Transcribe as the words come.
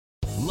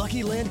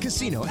Lucky Land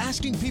Casino,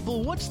 asking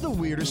people, what's the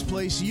weirdest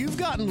place you've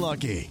gotten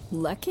lucky?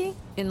 Lucky?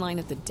 In line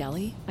at the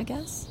deli, I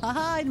guess?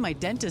 Aha, in my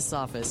dentist's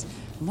office.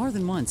 More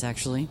than once,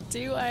 actually.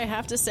 Do I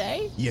have to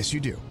say? Yes, you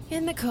do.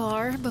 In the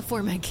car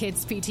before my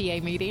kids'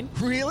 PTA meeting.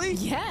 Really?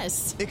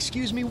 Yes.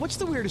 Excuse me, what's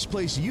the weirdest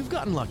place you've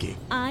gotten lucky?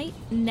 I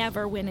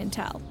never win and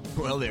tell.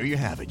 Well, there you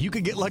have it. You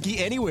can get lucky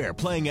anywhere,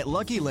 playing at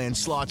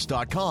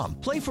LuckyLandSlots.com.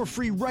 Play for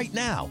free right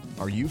now.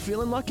 Are you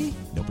feeling lucky?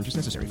 No purchase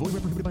necessary. Void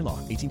where prohibited by law.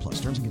 18 plus.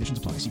 Terms and conditions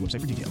apply. See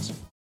website for details.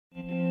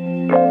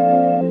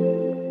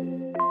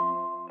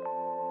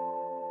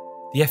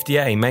 The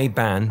FDA may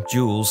ban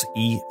Juul's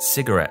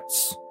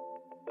e-cigarettes.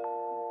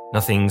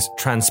 Nothing's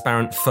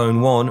transparent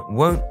phone 1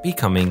 won't be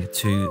coming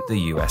to the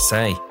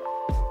USA.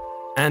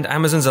 And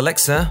Amazon's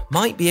Alexa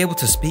might be able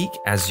to speak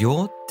as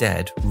your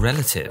dead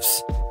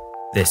relatives.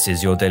 This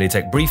is your Daily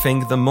Tech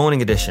Briefing, the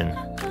morning edition.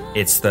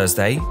 It's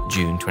Thursday,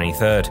 June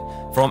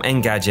 23rd. From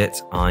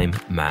Engadget, I'm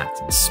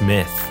Matt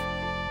Smith.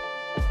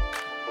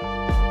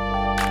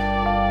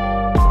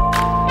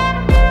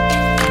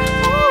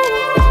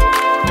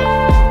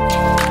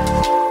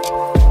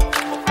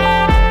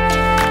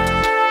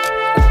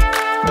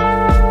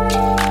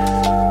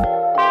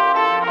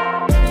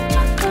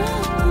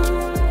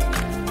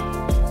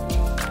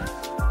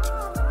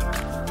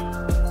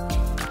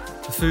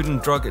 The Food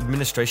and Drug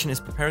Administration is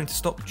preparing to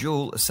stop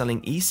Juul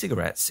selling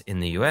e-cigarettes in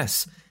the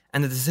US,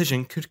 and the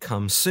decision could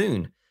come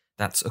soon.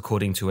 That's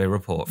according to a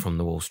report from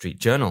the Wall Street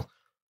Journal.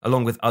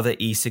 Along with other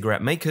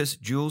e-cigarette makers,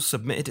 Juul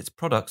submitted its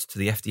products to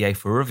the FDA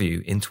for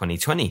review in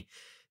 2020.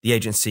 The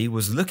agency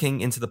was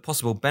looking into the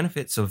possible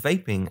benefits of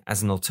vaping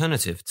as an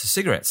alternative to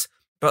cigarettes,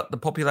 but the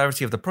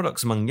popularity of the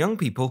products among young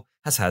people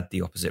has had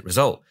the opposite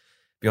result.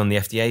 Beyond the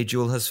FDA,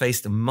 Juul has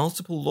faced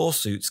multiple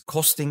lawsuits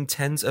costing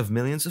tens of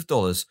millions of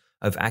dollars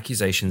of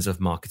accusations of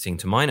marketing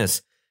to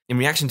minors. In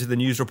reaction to the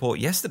news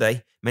report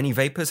yesterday, many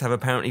vapers have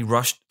apparently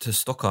rushed to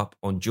stock up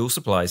on Juul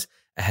supplies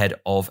ahead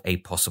of a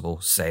possible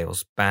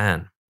sales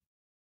ban.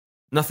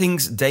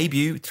 Nothing's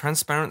debut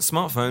transparent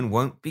smartphone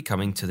won't be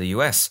coming to the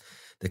US,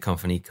 the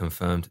company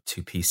confirmed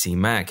to PC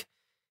Mag.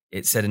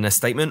 It said in a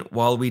statement,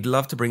 while we'd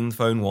love to bring the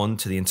Phone 1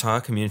 to the entire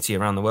community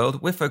around the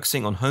world, we're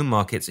focusing on home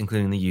markets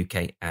including the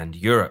UK and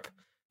Europe.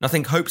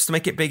 Nothing hopes to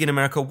make it big in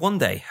America one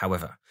day,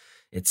 however.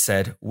 It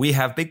said, we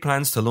have big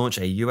plans to launch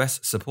a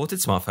US-supported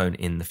smartphone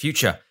in the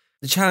future.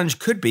 The challenge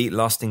could be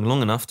lasting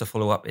long enough to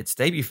follow up its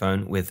debut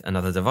phone with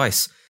another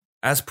device.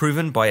 As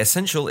proven by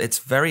Essential, it's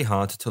very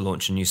hard to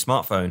launch a new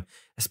smartphone,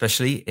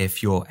 especially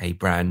if you're a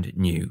brand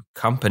new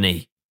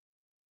company.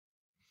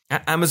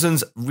 At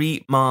Amazon's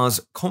Re-Mars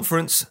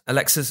conference,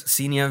 Alexa's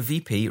senior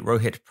VP,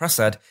 Rohit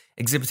Prasad,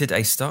 exhibited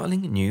a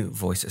startling new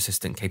voice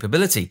assistant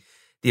capability,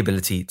 the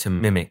ability to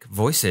mimic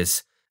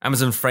voices.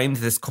 Amazon framed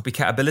this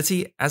copycat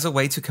ability as a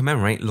way to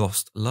commemorate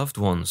lost loved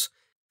ones.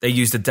 They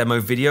used a demo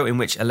video in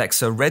which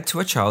Alexa read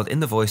to a child in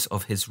the voice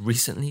of his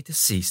recently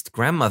deceased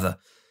grandmother.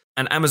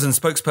 An Amazon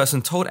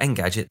spokesperson told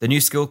Engadget the new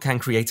skill can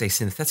create a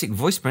synthetic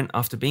voice print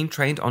after being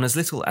trained on as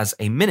little as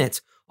a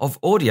minute of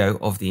audio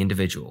of the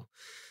individual.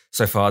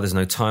 So far, there's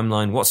no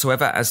timeline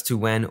whatsoever as to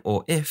when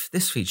or if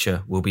this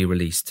feature will be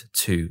released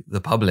to the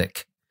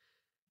public.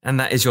 And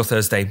that is your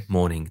Thursday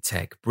morning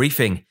tech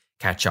briefing.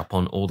 Catch up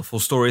on all the full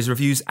stories,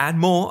 reviews, and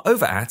more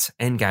over at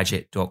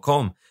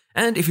Engadget.com.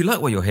 And if you like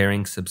what you're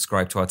hearing,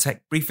 subscribe to our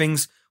tech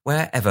briefings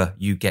wherever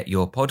you get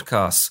your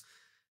podcasts.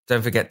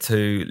 Don't forget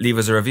to leave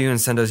us a review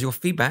and send us your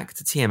feedback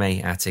to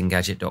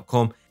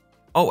tma@Engadget.com.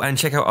 Oh, and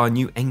check out our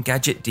new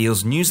Engadget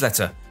Deals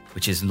newsletter,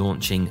 which is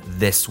launching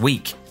this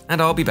week.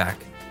 And I'll be back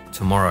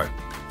tomorrow.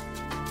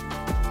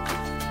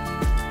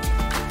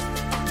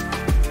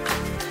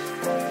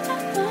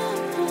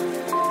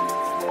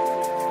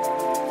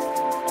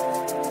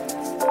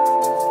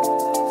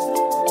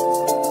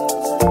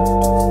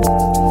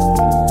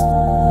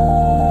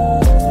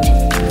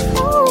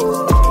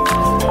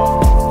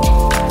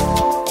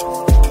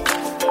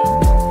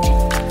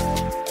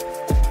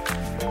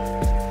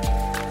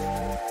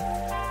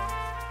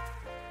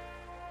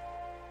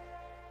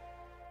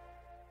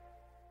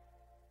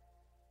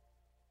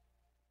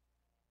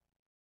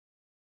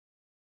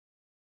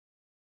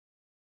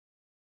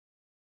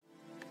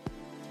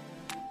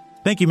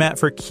 Thank you, Matt,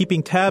 for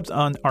keeping tabs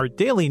on our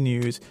daily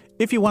news.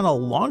 If you want a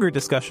longer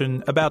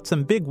discussion about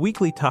some big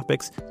weekly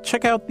topics,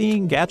 check out the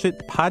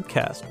Engadget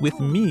podcast with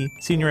me,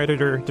 Senior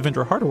Editor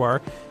Devendra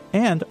Hardawar,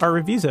 and our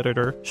reviews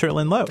editor,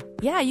 Sherilyn Lowe.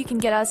 Yeah, you can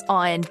get us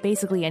on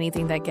basically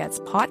anything that gets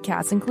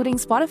podcasts, including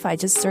Spotify.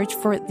 Just search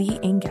for the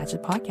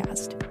Engadget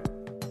podcast.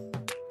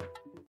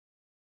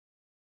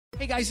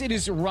 Hey guys, it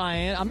is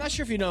Ryan. I'm not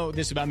sure if you know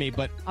this about me,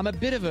 but I'm a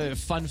bit of a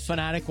fun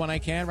fanatic when I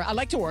can. I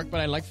like to work,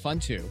 but I like fun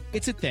too.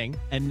 It's a thing.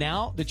 And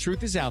now the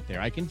truth is out there.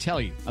 I can tell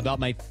you about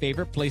my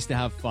favorite place to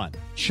have fun.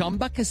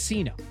 Chumba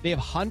Casino. They have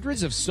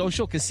hundreds of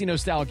social casino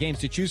style games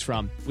to choose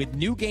from with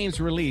new games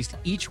released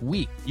each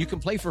week. You can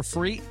play for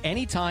free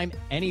anytime,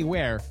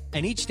 anywhere.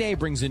 And each day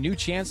brings a new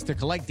chance to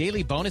collect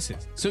daily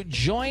bonuses. So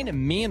join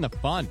me in the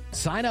fun.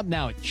 Sign up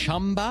now at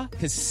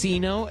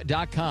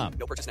ChumbaCasino.com.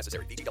 No purchase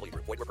necessary. VGW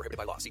Group. Void where prohibited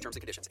by law. See terms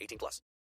and conditions. 18+.